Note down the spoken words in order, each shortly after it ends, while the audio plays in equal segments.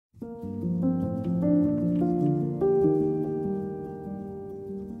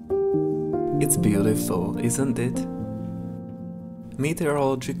It's beautiful, isn't it?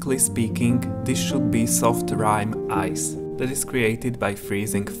 Meteorologically speaking, this should be soft rime ice that is created by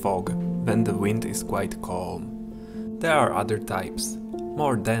freezing fog when the wind is quite calm. There are other types,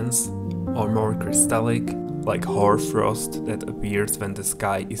 more dense or more crystallic, like hoarfrost that appears when the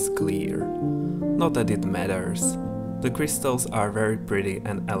sky is clear. Not that it matters. The crystals are very pretty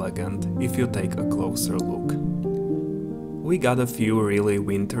and elegant if you take a closer look. We got a few really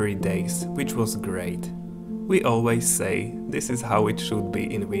wintry days, which was great. We always say this is how it should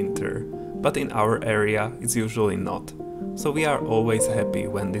be in winter, but in our area it's usually not. So we are always happy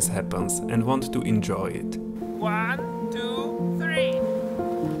when this happens and want to enjoy it. 1, 2, 3.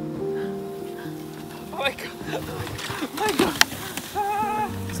 Oh my god! Oh my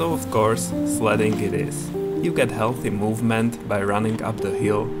god! So of course, sledding it is. You get healthy movement by running up the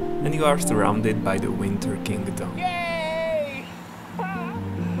hill and you are surrounded by the winter kingdom. Yay!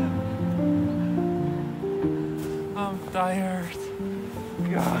 I'm tired.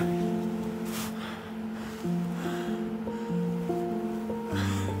 God.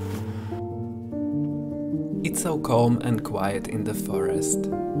 It's so calm and quiet in the forest.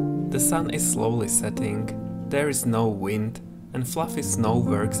 The sun is slowly setting, there is no wind, and fluffy snow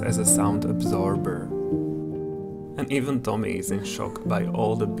works as a sound absorber. And even Tommy is in shock by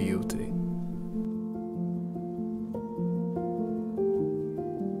all the beauty.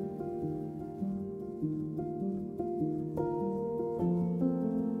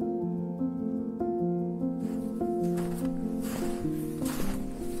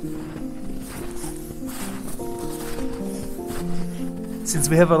 Since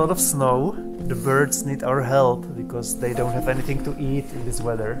we have a lot of snow, the birds need our help because they don't have anything to eat in this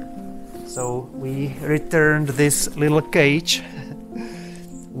weather. So we returned this little cage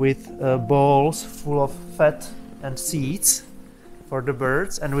with balls full of fat and seeds for the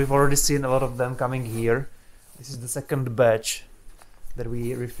birds, and we've already seen a lot of them coming here. This is the second batch that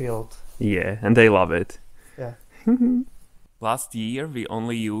we refilled. Yeah, and they love it. Yeah. Last year we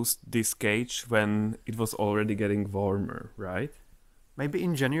only used this cage when it was already getting warmer, right? Maybe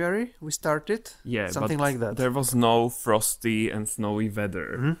in January we started? Yeah, something but like that. There was no frosty and snowy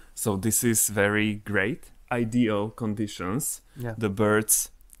weather. So this is very great, ideal conditions. Yeah. The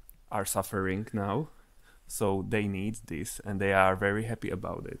birds are suffering now, so they need this and they are very happy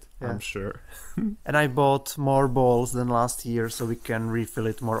about it, I'm sure. And I bought more balls than last year so we can refill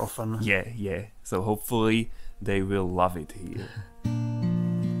it more often. Yeah. So hopefully they will love it here.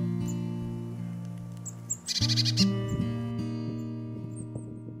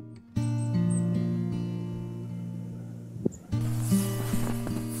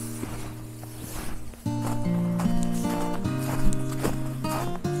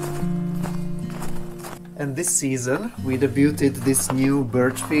 And this season we debuted this new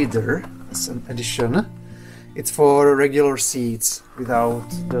bird feeder as an addition. It's for regular seeds without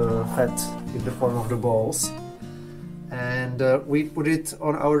the fat in the form of the balls. And we put it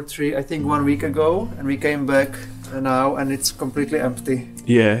on our tree I think 1 week ago, and we came back now and it's completely empty.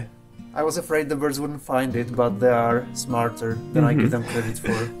 Yeah. I was afraid the birds wouldn't find it, but they are smarter than I give them credit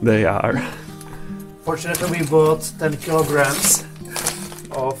for. They are. Fortunately we bought 10 kilograms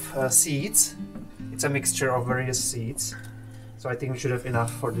of seeds. It's a mixture of various seeds, so I think we should have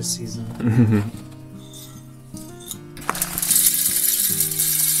enough for this season.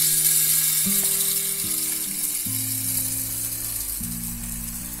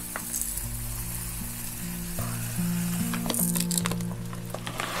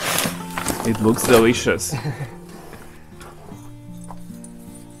 It looks delicious.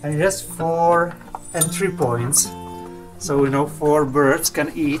 And it has 4 entry points. So, 4 birds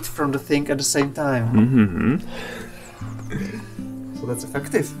can eat from the thing at the same time. So that's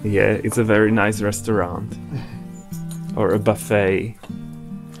effective. Yeah, it's a very nice restaurant. Or a buffet.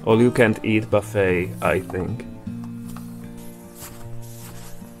 All you can't eat buffet, I think.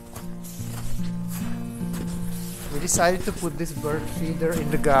 We decided to put this bird feeder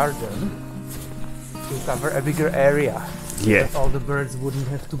in the garden to cover a bigger area. Yeah. So that all the birds wouldn't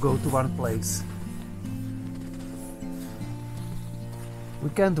have to go to one place. We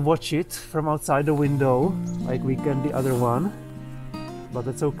can't watch it from outside the window like we can the other one, but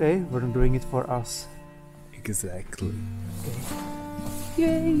that's okay, we're doing it for us. Exactly. Okay.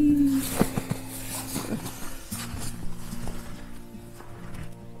 Yay!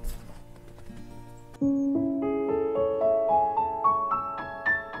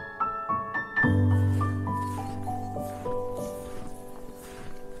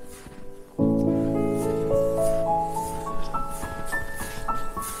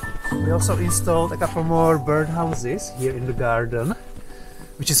 We also installed a couple more bird houses here in the garden,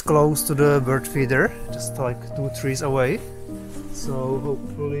 which is close to the bird feeder, just like 2 trees away. So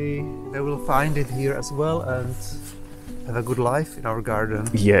hopefully they will find it here as well and have a good life in our garden.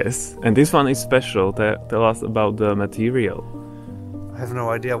 Yes, and this one is special. Tell us about the material. I have no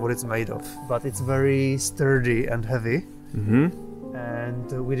idea what it's made of, but it's very sturdy and heavy.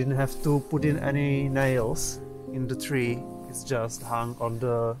 And we didn't have to put in any nails in the tree. It's just hung on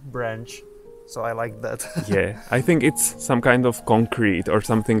the branch. So I like that. Yeah, I think it's some kind of concrete or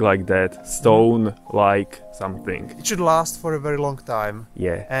something like that. Stone like something. It should last for a very long time.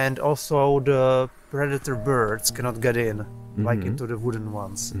 Yeah. And also the predator birds cannot get in, like into the wooden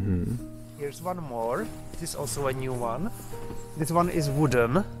ones. Here's one more. This is also a new one. This one is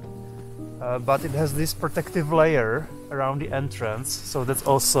wooden, but it has this protective layer around the entrance, so that's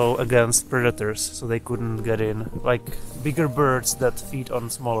also against predators, so they couldn't get in, like bigger birds that feed on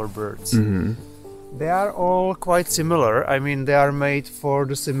smaller birds. They are all quite similar. I mean, they are made for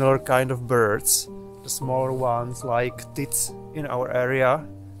the similar kind of birds. The smaller ones, like tits in our area,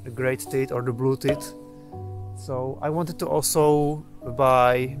 the great tit or the blue tit. So I wanted to also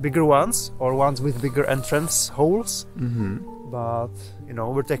buy bigger ones or ones with bigger entrance holes. But you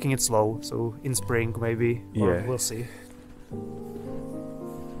know, we're taking it slow, so in spring maybe, or we'll see.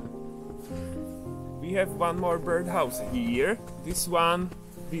 We have one more birdhouse here. This one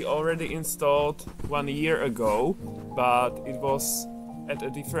we already installed 1 year ago, but it was at a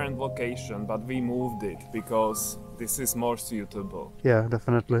different location, but we moved it because this is more suitable. Yeah,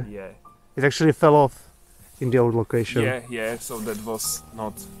 definitely. Yeah. It actually fell off in the old location. Yeah, so that was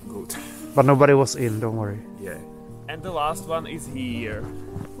not good. But nobody was in, don't worry. Yeah. And the last one is here.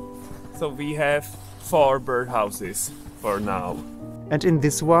 So we have 4 birdhouses for now. And in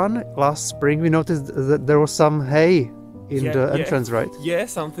this one, last spring, we noticed that there was some hay in the entrance, right? Yeah,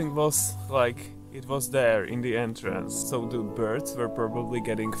 something was like, it was there in the entrance. So the birds were probably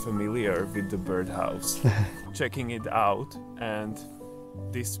getting familiar with the birdhouse, checking it out, and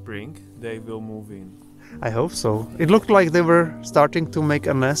this spring they will move in. I hope so. It looked like they were starting to make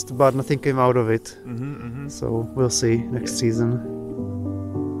a nest, but nothing came out of it. So we'll see next season.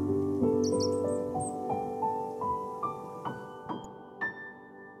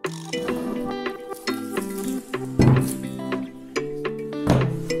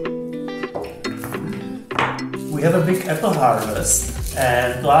 We have a big apple harvest,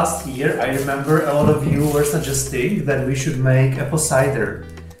 and last year I remember a lot of you were suggesting that we should make apple cider.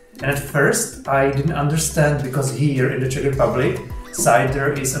 And at first I didn't understand, because here in the Czech Republic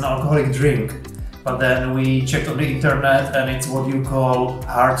cider is an alcoholic drink. But then we checked on the internet and it's what you call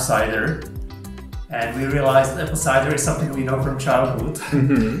hard cider. And we realized that apple cider is something we know from childhood.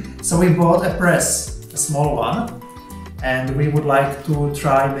 So we bought a press, a small one, and we would like to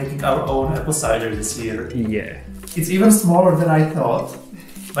try making our own apple cider this year. Yeah. It's even smaller than I thought,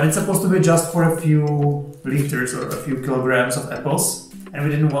 but it's supposed to be just for a few liters or a few kilograms of apples. And we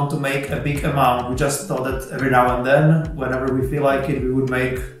didn't want to make a big amount. We just thought that every now and then, whenever we feel like it, we would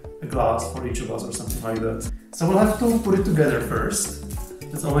make a glass for each of us or something like that. So we'll have to put it together first.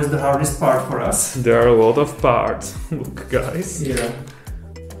 That's always the hardest part for us. There are a lot of parts. Look, guys. Yeah.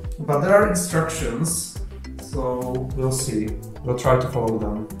 But there are instructions, so we'll see. We'll try to follow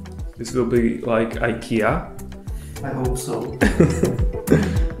them. This will be like IKEA. I hope so.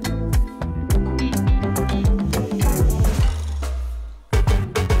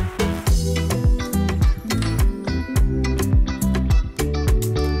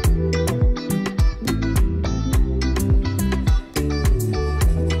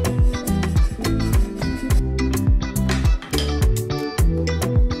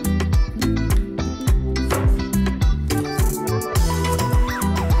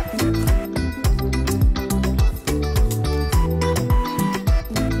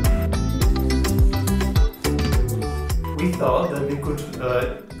 We thought that we could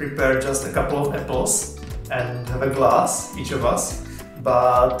prepare just a couple of apples and have a glass, each of us,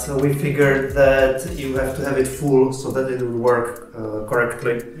 but we figured that you have to have it full so that it will work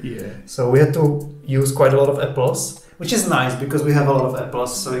correctly. Yeah. So we had to use quite a lot of apples, which is nice because we have a lot of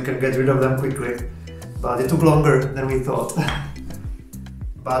apples, so we can get rid of them quickly. But it took longer than we thought.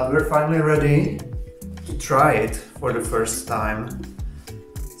 But we're finally ready to try it for the first time.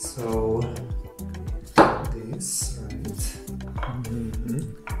 So this, right?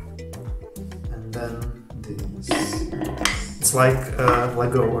 And then this. It's like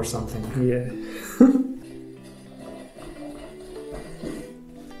Lego or something. Yeah.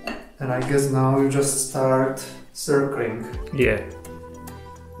 And I guess now you just start circling. Yeah.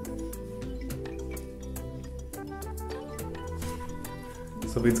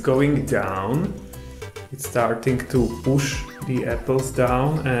 So it's going down. It's starting to push the apples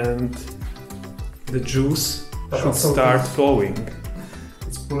down and the juice should start flowing.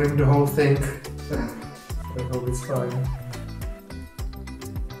 It's pulling the whole thing. I hope it's fine.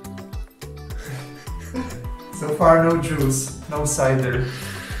 So far no juice, no cider.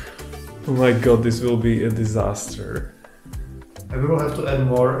 Oh my god, this will be a disaster. And we will have to add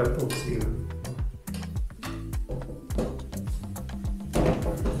more apples even.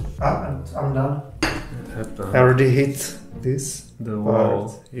 And I'm done. What happened? I already hit this. The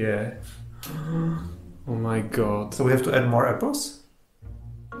wall, yeah. Oh my god. So we have to add more apples?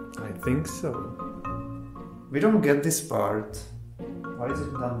 I think so. We don't get this part. Why is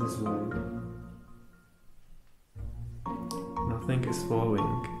it done this way? Nothing is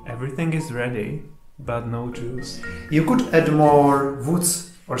flowing. Everything is ready, but no juice. You could add more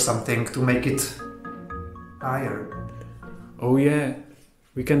woods or something to make it higher. Oh yeah,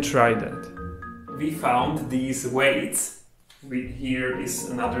 we can try that. We found these weights. Here is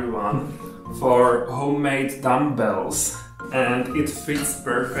another one for homemade dumbbells, and it fits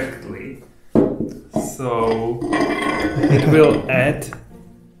perfectly. So it will add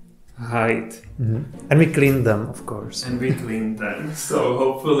height. And we clean them, of course. And we clean them, so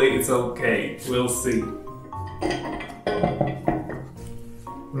hopefully it's okay. We'll see.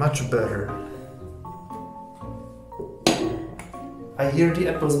 Much better. I hear the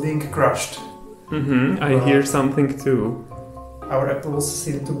apples being crushed. I hear something too. Our apples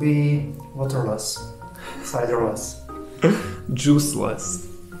seem to be waterless, ciderless. Juiceless.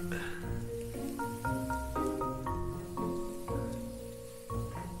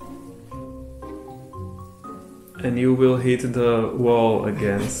 And you will hit the wall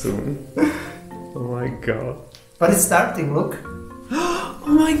again soon. Oh my god. But it's starting, look. Oh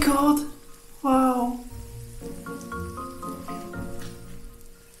my god! Wow!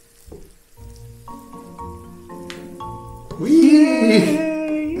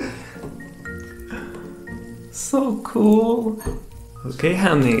 Yay! So cool! Okay,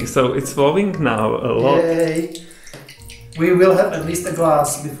 honey, so it's flowing now a lot. Yay! We will have at least a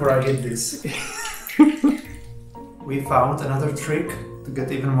glass before I hit this. We found another trick to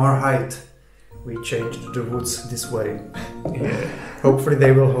get even more height. We changed the woods this way. Yeah. Hopefully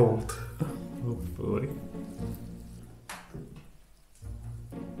they will hold. Hopefully.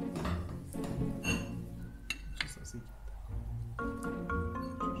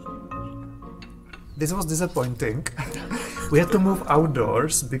 This was disappointing. We had to move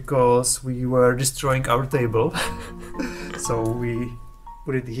outdoors because we were destroying our table. So we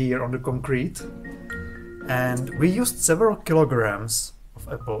put it here on the concrete. And we used several kilograms of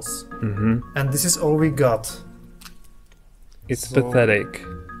apples. And this is all we got. It's So- pathetic.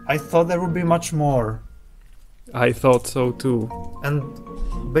 I thought there would be much more. I thought so too. And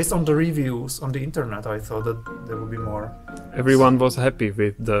based on the reviews on the internet, I thought that there would be more. Everyone was happy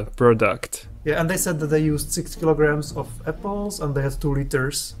with the product. Yeah, and they said that they used 6 kilograms of apples and they had 2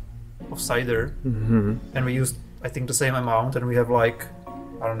 liters of cider. And we used, I think, the same amount, and we have like,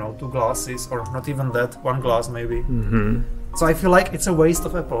 I don't know, 2 glasses, or not even that, 1 glass maybe. So I feel like it's a waste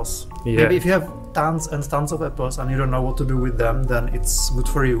of apples. Yeah. Maybe if you have tons and tons of apples and you don't know what to do with them, then it's good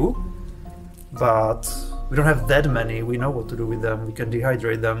for you. But we don't have that many, we know what to do with them, we can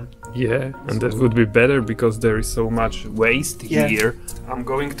dehydrate them. Yeah, and that would be better because there is so much waste Yeah. here. I'm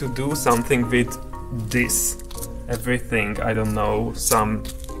going to do something with this. Everything, I don't know, some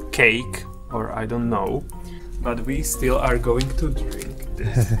cake or I don't know. But we still are going to drink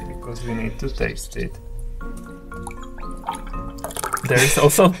this because we need to taste it. There is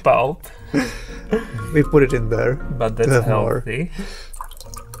also pulp, We put it in there. but that's have more. healthy.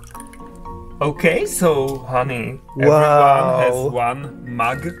 Okay, so honey, Wow. everyone has one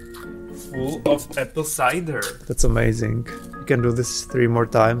mug full of apple cider. That's amazing. You can do this 3 more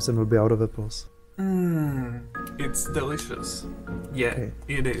times and we'll be out of apples. It's delicious. Yeah, Okay.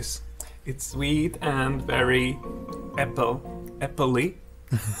 it is. It's sweet and very apple-y.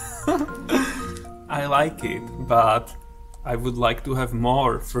 I like it, but I would like to have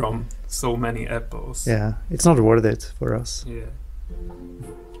more from so many apples. Yeah, it's not worth it for us. Yeah.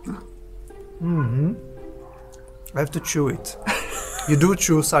 I have to chew it. You do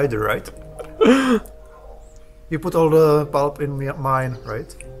chew cider, right? You put all the pulp in mine,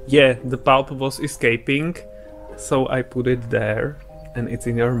 right? Yeah, the pulp was escaping, so I put it there, and it's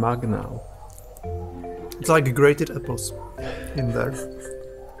in your mug now. It's like grated apples in there.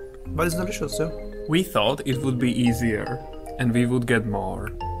 But it's delicious, yeah? We thought it would be easier, and we would get more.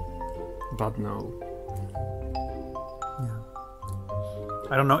 But no.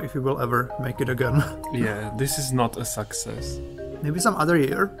 I don't know if we will ever make it again. Yeah, this is not a success. maybe some other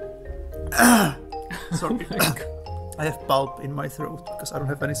year. Sorry, I have pulp in my throat because I don't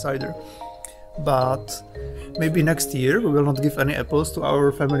have any cider. But maybe next year we will not give any apples to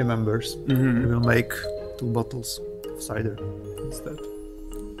our family members. We will make 2 bottles of cider instead.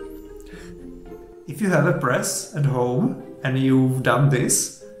 If you have a press at home and you've done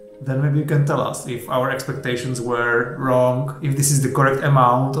this, then maybe you can tell us if our expectations were wrong, if this is the correct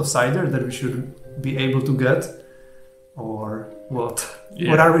amount of cider that we should be able to get, or what?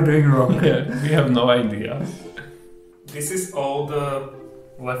 Yeah. What are we doing wrong? Yeah, we have no idea. This is all the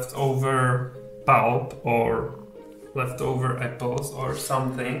leftover pulp or leftover apples or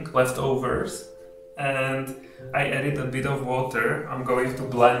something, leftovers. And I added a bit of water. I'm going to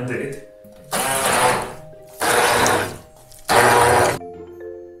blend it.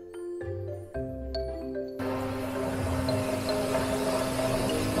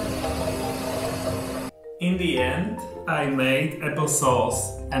 In the end, I made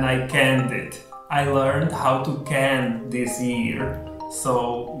applesauce and I canned it. I learned how to can this year,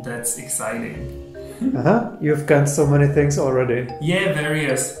 so that's exciting. You've canned so many things already. Yeah,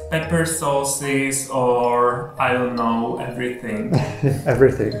 various pepper sauces or I don't know, everything.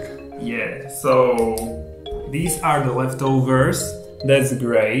 Everything. Yeah, so these are the leftovers. That's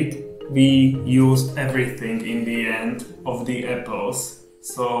great. We used everything in the end of the apples.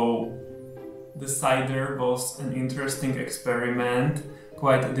 So the cider was an interesting experiment,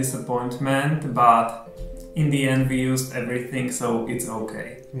 quite a disappointment, but in the end we used everything, so it's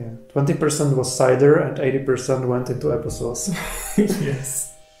okay. Yeah, 20% was cider and 80% went into applesauce.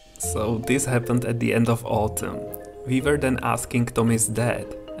 Yes. So this happened at the end of autumn. We were then asking Tommy's dad,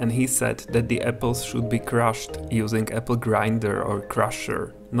 and he said that the apples should be crushed using apple grinder or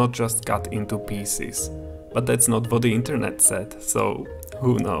crusher, not just cut into pieces. But that's not what the internet said, so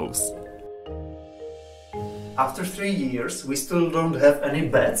who knows? After 3 years, we still don't have any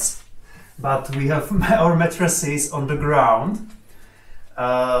beds, but we have our mattresses on the ground.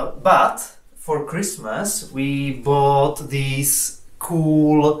 But for Christmas, we bought these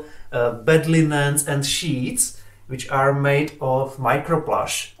cool bed linens and sheets, which are made of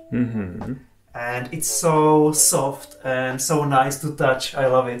microplush. And it's so soft and so nice to touch. I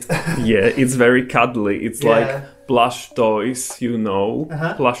love it. Yeah, it's very cuddly. It's like plush toys, you know,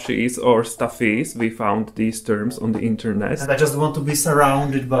 plushies or stuffies. We found these terms on the internet. And I just want to be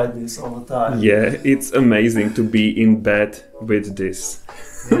surrounded by this all the time. Yeah, it's amazing to be in bed with this.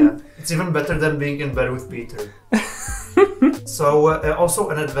 Yeah, it's even better than being in bed with Peter. So also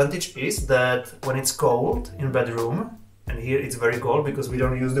an advantage is that when it's cold in bedroom, and here it's very cold because we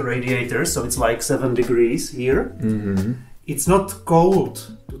don't use the radiator, so it's like 7 degrees here. It's not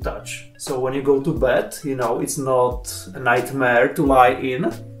cold to touch. So when you go to bed, you know, it's not a nightmare to lie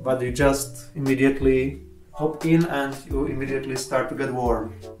in, but you just immediately hop in and you immediately start to get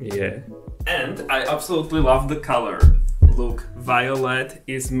warm. Yeah. And I absolutely love the color. Look, violet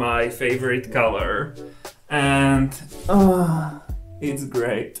is my favorite color. And it's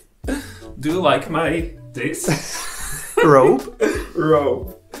great. Do you like my this? Robe?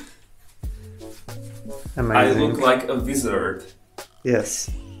 Robe. Amazing. I look like a wizard. Yes.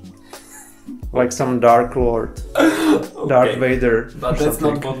 Like some Dark Lord. Darth Vader. But that's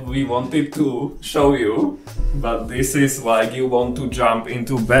not what we wanted to show you. But this is like you want to jump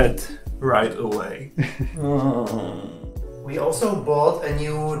into bed right away. We also bought a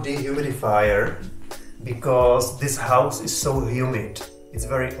new dehumidifier because this house is so humid. It's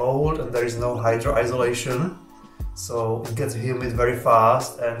very old and there is no hydro isolation. So it gets humid very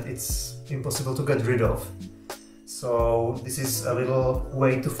fast and it's impossible to get rid of. So this is a little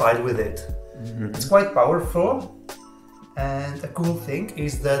way to fight with it. It's quite powerful, and a cool thing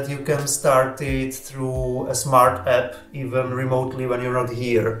is that you can start it through a smart app even remotely when you're not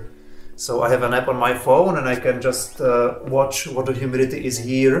here. So I have an app on my phone and I can just watch what the humidity is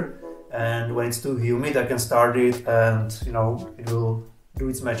here, and when it's too humid I can start it and you know it will do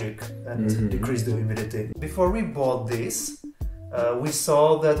its magic and decrease the humidity. Before we bought this, we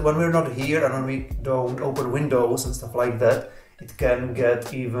saw that when we're not here and when we don't open windows and stuff like that, it can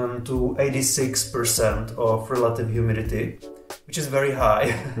get even to 86% of relative humidity, which is very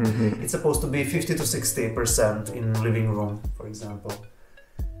high. It's supposed to be 50 to 60% in living room, for example.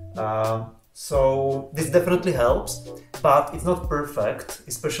 So this definitely helps, but it's not perfect,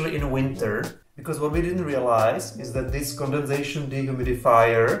 especially in winter, because what we didn't realize is that this condensation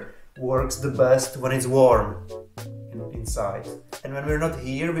dehumidifier works the best when it's warm inside. And when we're not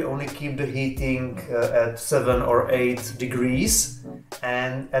here, we only keep the heating at 7 or 8 degrees,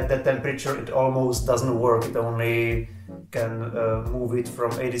 and at that temperature it almost doesn't work. It only can move it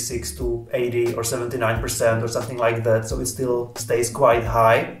from 86 to 80 or 79% or something like that, so it still stays quite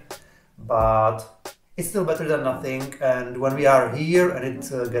high, but it's still better than nothing. And when we are here and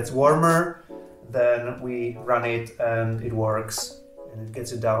it gets warmer, then we run it and it works, and it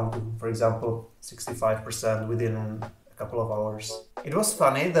gets it down to, for example, 65% within a couple of hours. It was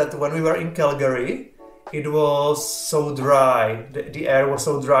funny that when we were in Calgary, it was so dry, the air was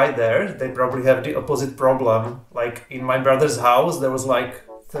so dry there. They probably have the opposite problem. Like in my brother's house, there was like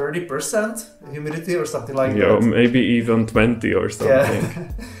 30% humidity or something like that. Yeah, maybe even 20 or something.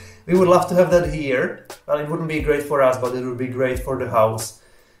 Yeah. We would love to have that here. Well, it wouldn't be great for us, but it would be great for the house.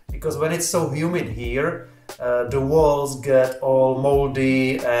 Because when it's so humid here, the walls get all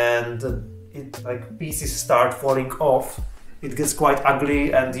moldy and like pieces start falling off. It gets quite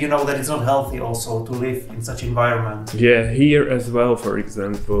ugly, and you know that it's not healthy also to live in such environment. Yeah, here as well, for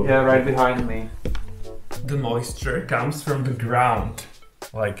example. Yeah, right behind me. The moisture comes from the ground.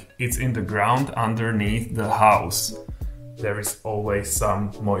 Like, it's in the ground underneath the house. There is always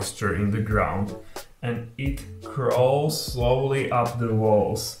some moisture in the ground. And it crawls slowly up the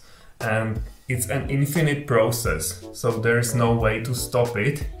walls. And it's an infinite process, so there is no way to stop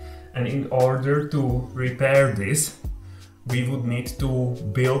it. And in order to repair this, we would need to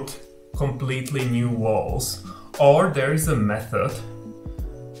build completely new walls. Or there is a method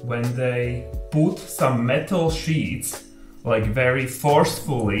when they put some metal sheets, like very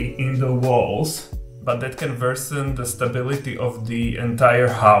forcefully, in the walls, but that can worsen the stability of the entire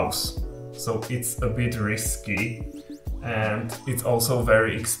house. So it's a bit risky, and it's also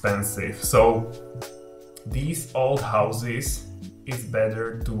very expensive. So these old houses, it's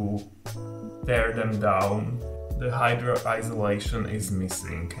better to tear them down. The hydro isolation is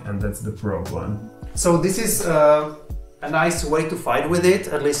missing, and that's the problem. So this is a nice way to fight with it,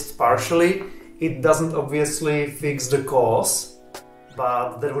 at least partially. It doesn't obviously fix the cause,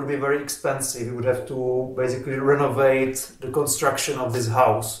 but that would be very expensive. We would have to basically renovate the construction of this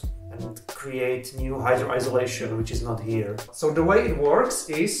house and create new hydro isolation, which is not here. So the way it works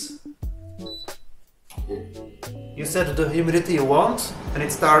is you set the humidity you want, and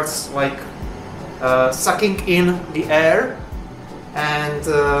it starts like sucking in the air, and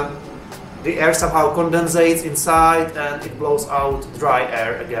the air somehow condensates inside and it blows out dry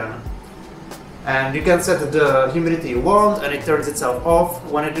air again. And you can set the humidity you want and it turns itself off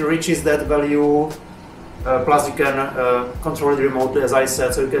when it reaches that value. Plus you can control it remotely, as I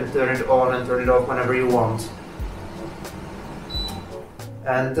said, so you can turn it on and turn it off whenever you want.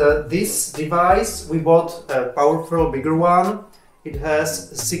 And this device, we bought a powerful, bigger one. It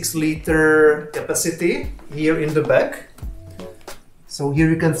has 6-liter capacity here in the back. So here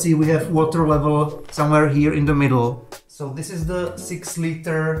you can see we have water level somewhere here in the middle. So this is the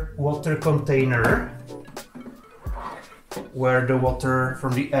 6-liter water container where the water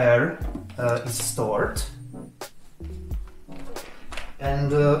from the air is stored.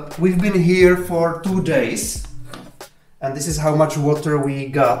 And we've been here for 2 days. And this is how much water we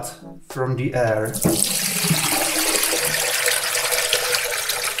got from the air.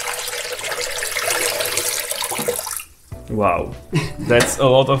 Wow, that's a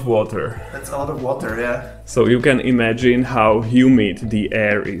lot of water. That's a lot of water, yeah. So you can imagine how humid the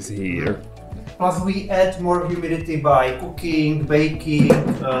air is here. Plus we add more humidity by cooking, baking,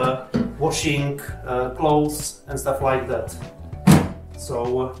 washing clothes and stuff like that.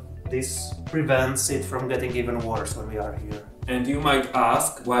 So this prevents it from getting even worse when we are here. And you might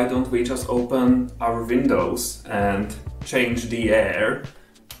ask, why don't we just open our windows and change the air?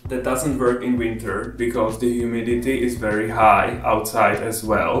 That doesn't work in winter because the humidity is very high outside as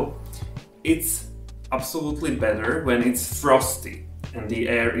well. It's absolutely better when it's frosty and the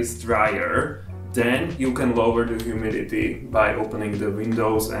air is drier. Then you can lower the humidity by opening the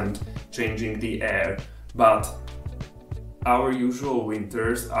windows and changing the air. But our usual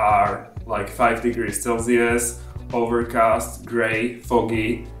winters are like 5 degrees Celsius, overcast, grey,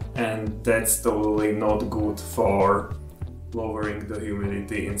 foggy, and that's totally not good for lowering the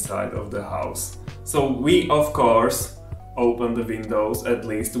humidity inside of the house. So we, of course, open the windows at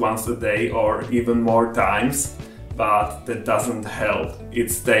least once a day or even more times, but that doesn't help.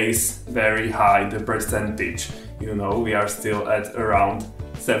 It stays very high, the percentage. You know, we are still at around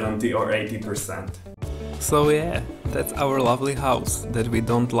 70 or 80%. So yeah, that's our lovely house that we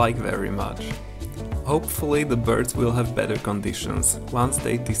don't like very much. Hopefully the birds will have better conditions once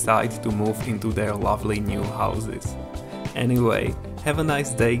they decide to move into their lovely new houses. Anyway, have a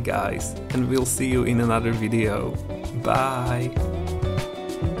nice day guys, and we'll see you in another video. Bye!